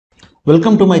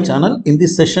Welcome to my channel. In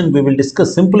this session, we will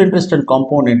discuss simple interest and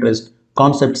compound interest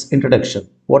concepts introduction.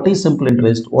 What is simple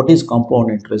interest? What is compound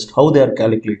interest? How they are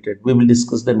calculated? We will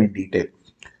discuss them in detail.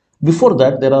 Before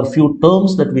that, there are few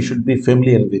terms that we should be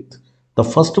familiar with. The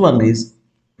first one is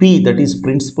P, that is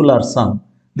principal or sum.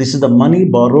 This is the money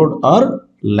borrowed or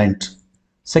lent.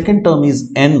 Second term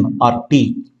is N or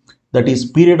T, that is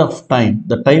period of time,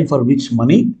 the time for which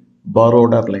money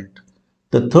borrowed or lent.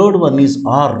 The third one is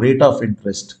R, rate of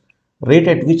interest, rate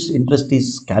at which interest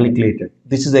is calculated.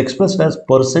 This is expressed as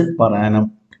percent per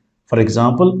annum. For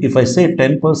example, if I say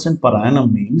 10% per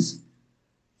annum means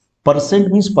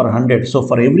percent means per 100. So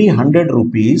for every 100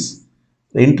 rupees,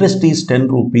 the interest is 10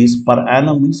 rupees per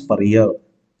annum means per year.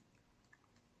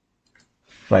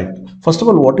 Right. First of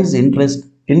all, what is interest?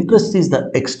 Interest is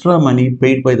the extra money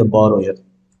paid by the borrower.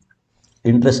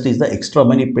 Interest is the extra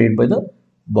money paid by the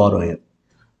borrower.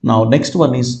 Now, next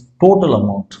one is total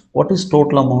amount. What is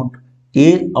total amount?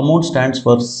 A amount stands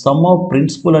for sum of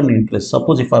principal and interest.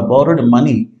 Suppose if I borrowed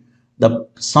money, the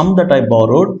sum that I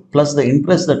borrowed plus the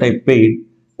interest that I paid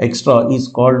extra is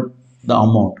called the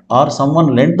amount. Or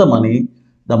someone lent the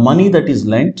money that is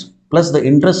lent plus the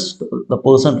interest the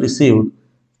person received,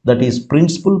 that is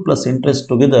principal plus interest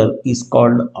together, is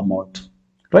called amount.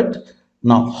 Right?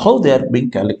 Now, how they are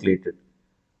being calculated?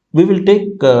 We will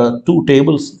take two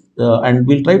tables and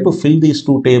we'll try to fill these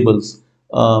two tables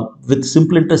with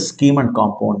simple interest scheme and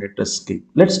compound interest scheme.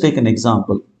 Let's take an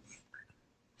example.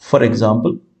 For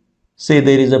example, say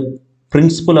there is a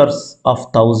principal of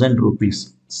 1000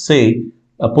 rupees. Say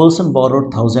a person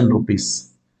borrowed 1000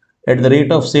 rupees at the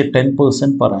rate of say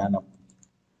 10% per annum.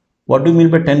 What do you mean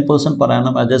by 10% per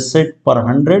annum? I just said per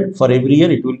 100, for every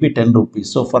year it will be 10 rupees.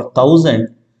 So for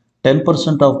 1000,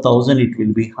 10% of 1000 it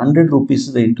will be 100 rupees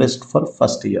is the interest for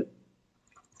first year.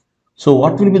 So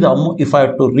what will be the amount if I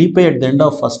have to repay at the end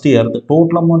of first year? The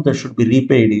total amount that should be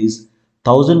repaid is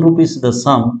 1000 rupees is the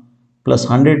sum plus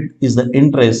 100 is the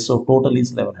interest. So total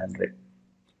is 1100.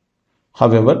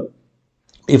 However,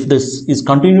 if this is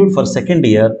continued for second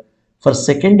year,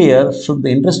 should the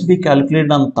interest be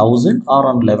calculated on 1000 or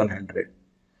on 1100?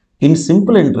 In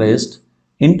simple interest,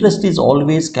 interest is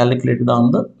always calculated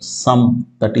on the sum,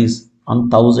 that is on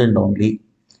 1000 only.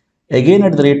 Again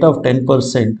at the rate of 10%,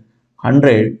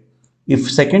 100. If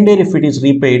second year if it is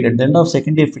repaid, at the end of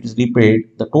second year if it is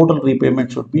repaid, the total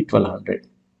repayment should be 1200.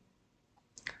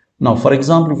 Now for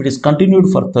example, if it is continued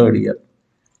for third year,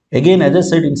 again as I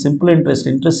said in simple interest,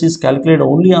 interest is calculated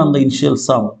only on the initial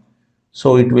sum.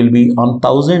 So it will be on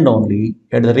 1000 only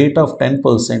at the rate of 10%,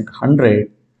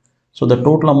 100. So the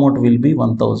total amount will be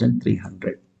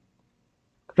 1300.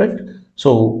 Right?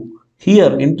 So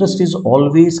here interest is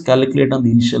always calculated on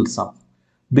the initial sum.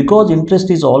 Because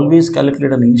interest is always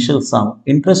calculated on the initial sum,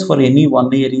 interest for any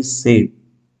 1 year is same.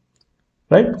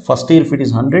 Right? First year if it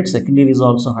is 100, second year is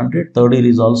also 100, third year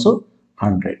is also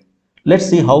 100. Let's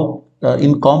see how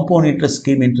in compound interest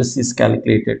scheme interest is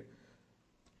calculated.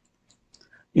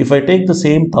 If I take the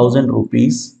same 1000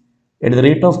 rupees at the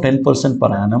rate of 10%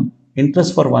 per annum,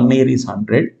 interest for 1 year is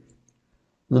 100.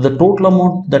 The total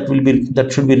amount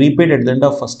that should be repaid at the end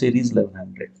of first year is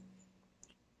 1100.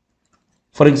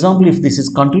 For example, if this is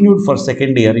continued for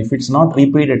second year, if it's not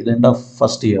repaid at the end of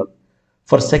first year,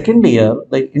 for second year,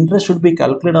 the interest should be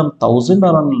calculated on 1000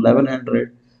 or on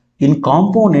 1100. In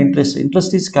compound interest,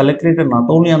 interest is calculated not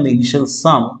only on the initial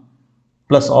sum,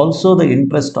 plus also the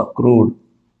interest accrued.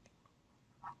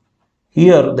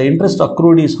 Here, the interest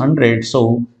accrued is 100,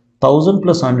 so 1000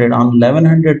 plus 100 on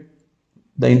 1100,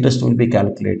 the interest will be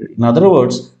calculated. In other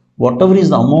words, whatever is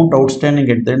the amount outstanding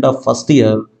at the end of first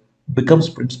year becomes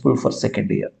principal for second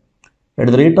year. At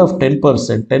the rate of 10%,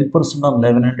 10% on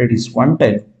 1100 is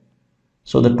 110.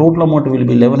 So the total amount will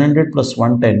be 1100 plus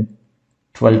 110,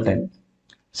 1210.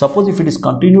 Suppose if it is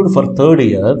continued for third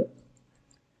year,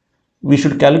 we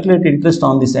should calculate interest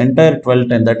on this entire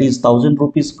 1210, that is 1000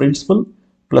 rupees principal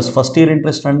plus first year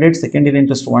interest 100, second year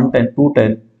interest 110,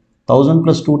 210, 1000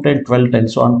 plus 210, 1210.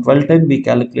 So on 1210 we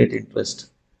calculate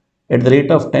interest. At the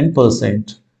rate of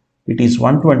 10%, it is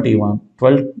 121,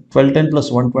 1210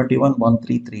 plus 121,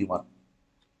 1331.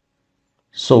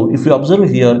 So if you observe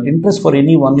here, interest for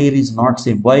any 1 year is not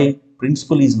same. Why?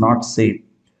 Principal is not same.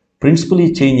 Principal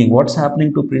is changing. What's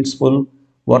happening to principal?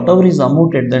 Whatever is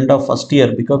amount at the end of first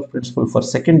year becomes principal for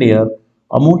second year.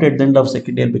 Amount at the end of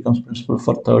second year becomes principal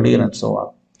for third year and so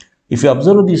on. If you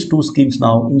observe these two schemes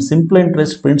now, in simple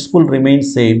interest, principal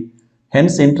remains same.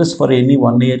 Hence, interest for any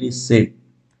 1 year is same.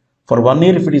 For 1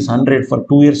 year, if it is 100, for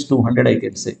 2 years, 200, I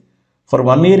can say. For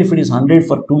 1 year, if it is 100,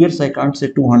 for 2 years, I can't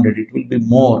say 200. It will be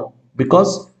more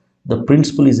because the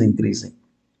principal is increasing.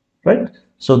 Right?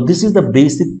 So, this is the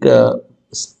basic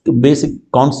basic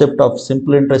concept of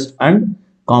simple interest and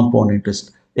compound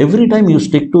interest. Every time you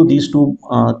stick to these two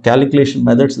calculation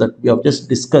methods that we have just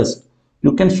discussed,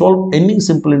 you can solve any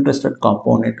simple interest and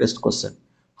compound interest question.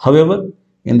 However,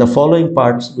 in the following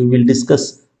parts, we will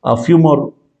discuss a few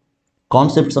more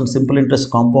concepts on simple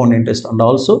interest, compound interest, and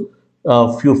also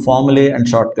a few formulae and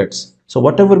shortcuts. So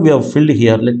whatever we have filled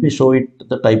here, let me show it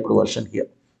the typed version here.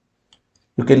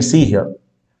 You can see here,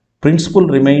 principal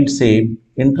remained same,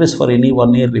 interest for any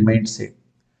 1 year remained same.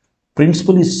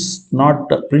 Principal is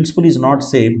not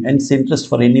same, hence interest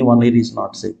for any 1 year is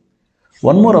not same.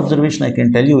 One more observation I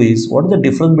can tell you is, what is the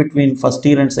difference between first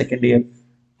year and second year?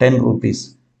 10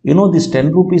 rupees. You know, this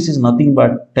 10 rupees is nothing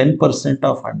but 10%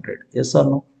 of 100. Yes or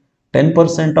no?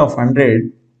 10% of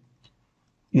 100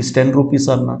 is 10 rupees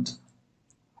or not?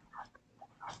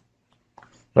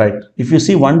 Right. If you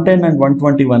see 110 and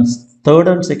 121, third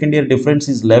and second year difference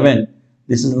is 11.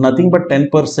 This is nothing but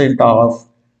 10% of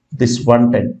this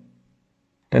 110.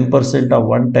 10% of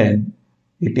 110,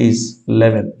 it is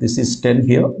 11. This is 10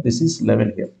 here, this is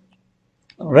 11 here.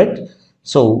 All right.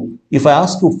 So if I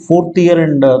ask you fourth year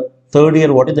and third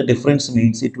year, what is the difference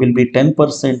means? It will be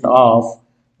 10% of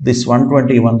this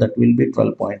 121, that will be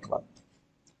 12.1.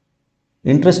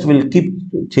 Interest will keep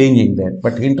changing there,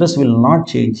 but interest will not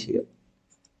change here.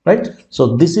 Right.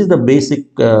 So this is the basic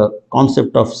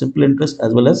concept of simple interest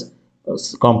as well as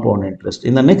compound interest.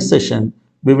 In the next session,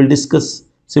 we will discuss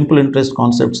simple interest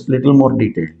concepts little more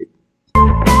detailedly.